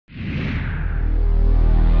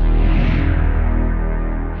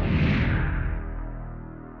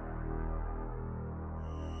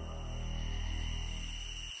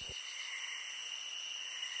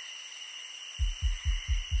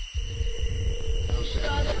We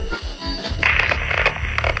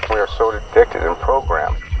are so addicted and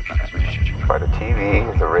programmed by the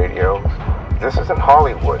TV, the radio. This isn't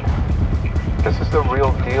Hollywood. This is the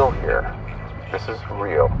real deal here. This is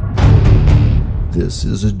real. This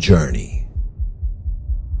is a journey.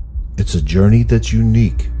 It's a journey that's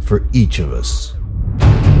unique for each of us.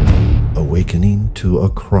 Awakening to a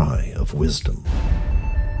cry of wisdom.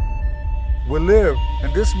 We live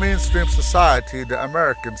in this mainstream society, the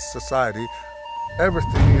American society.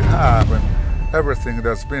 Everything you have and everything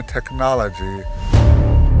that's been technology,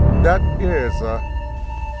 that is a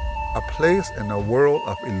place in a world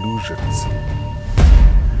of illusions.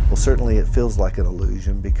 Well, certainly it feels like an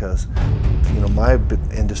illusion because, my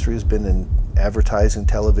industry has been in advertising,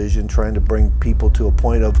 television, trying to bring people to a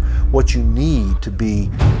point of what you need to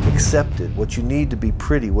be accepted, what you need to be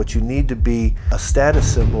pretty, what you need to be a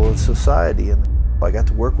status symbol in society. And I got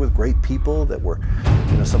to work with great people that were,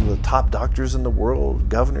 some of the top doctors in the world,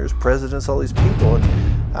 governors, presidents, all these people.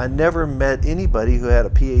 And I never met anybody who had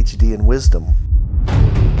a PhD in wisdom.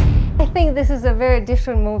 I think this is a very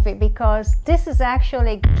different movie because this is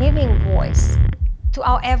actually giving voice to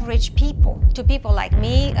our average people, to people like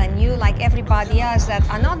me and you, like everybody else that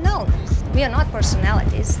are not known. We are not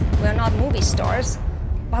personalities, we are not movie stars,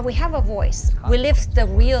 but we have a voice. We live the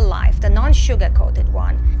real life, the non-sugar-coated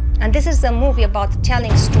one. And this is a movie about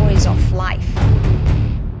telling stories of life.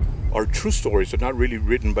 Our true stories are not really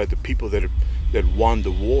written by the people that won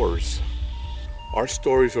the wars. Our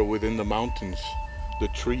stories are within the mountains, the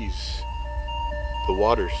trees, the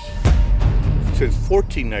waters. Since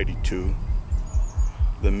 1492,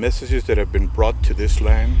 the messages that have been brought to this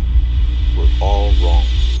land were all wrong.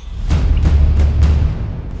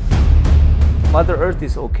 Mother Earth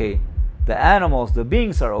is okay. The animals, the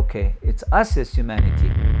beings are okay. It's us as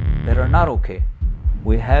humanity that are not okay.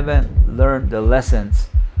 We haven't learned the lessons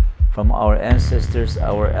from our ancestors,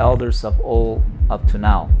 our elders of old up to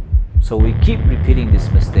now. So we keep repeating these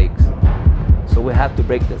mistakes. So we have to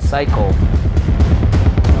break the cycle.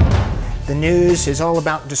 The news is all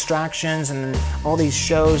about distractions and all these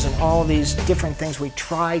shows and all these different things. We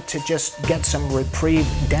try to just get some reprieve.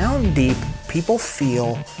 Down deep, people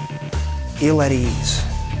feel ill at ease.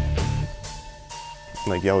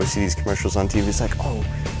 Like you always see these commercials on TV, it's like, oh,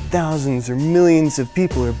 thousands or millions of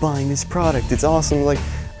people are buying this product. It's awesome. Like,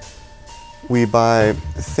 we buy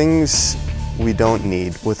things we don't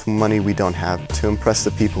need with money we don't have to impress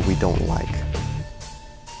the people we don't like.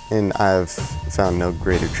 And I've found no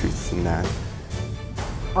greater truth than that.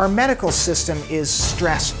 Our medical system is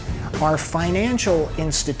stressed. Our financial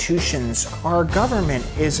institutions, our government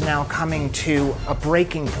is now coming to a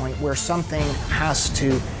breaking point where something has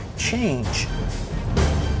to change.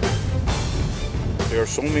 There are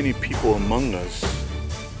so many people among us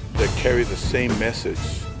that carry the same message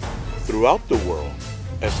throughout the world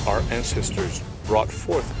as our ancestors brought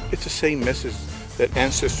forth. It's the same message that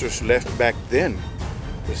ancestors left back then.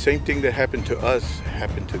 The same thing that happened to us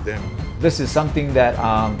happened to them. This is something that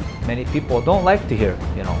many people don't like to hear,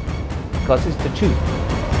 because it's the truth.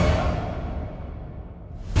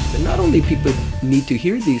 And not only people need to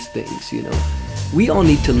hear these things, we all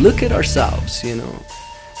need to look at ourselves,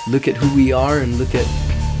 look at who we are and look at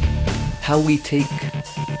how we take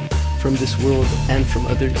from this world and from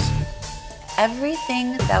others.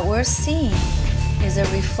 Everything that we're seeing is a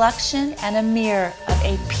reflection and a mirror of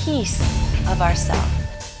a piece of ourselves.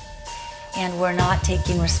 And we're not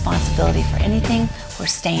taking responsibility for anything. We're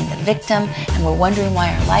staying the victim, and we're wondering why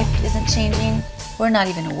our life isn't changing. We're not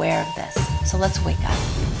even aware of this. So let's wake up.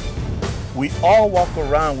 We all walk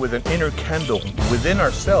around with an inner candle within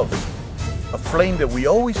ourselves, a flame that we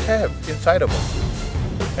always have inside of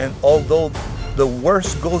us. And although the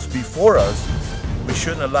worst goes before us, we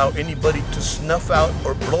shouldn't allow anybody to snuff out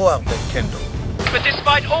or blow out that candle. But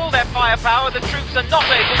despite all their firepower, the troops are not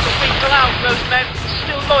able to wheedle out those men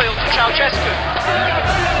still loyal to Ceausescu.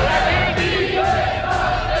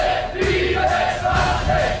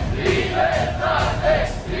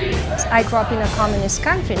 I grew up in a communist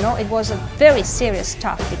country, it was a very serious,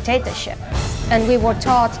 tough dictatorship. And we were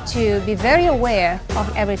taught to be very aware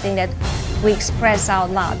of everything that we express out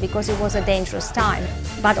loud because it was a dangerous time.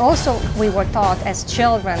 But also we were taught as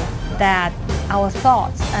children that our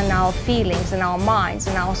thoughts and our feelings and our minds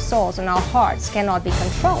and our souls and our hearts cannot be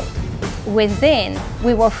controlled. Within,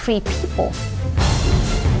 we were free people.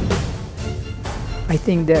 I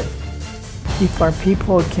think that if our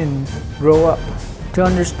people can grow up to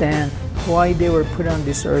understand why they were put on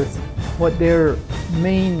this earth, what their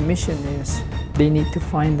main mission is, they need to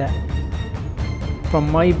find that. From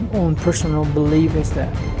my own personal belief is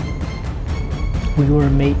that we were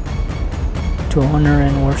made to honor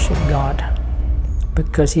and worship God.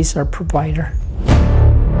 because He's our provider.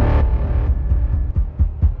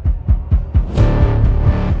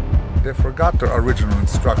 They forgot their original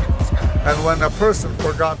instructions. And when a person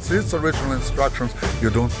forgets his original instructions, you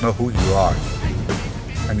don't know who you are,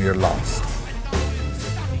 and you're lost.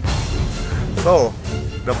 So,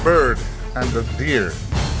 the bird and the deer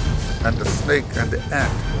and the snake and the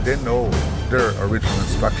ant, they know their original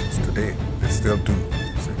instructions today. They still do.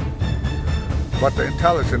 See? But the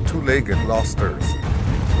intelligent two-legged lost theirs.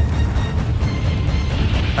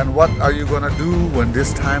 And what are you going to do when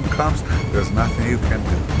this time comes? There's nothing you can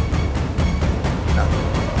do.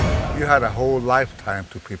 Nothing. You had a whole lifetime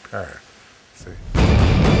to prepare. See?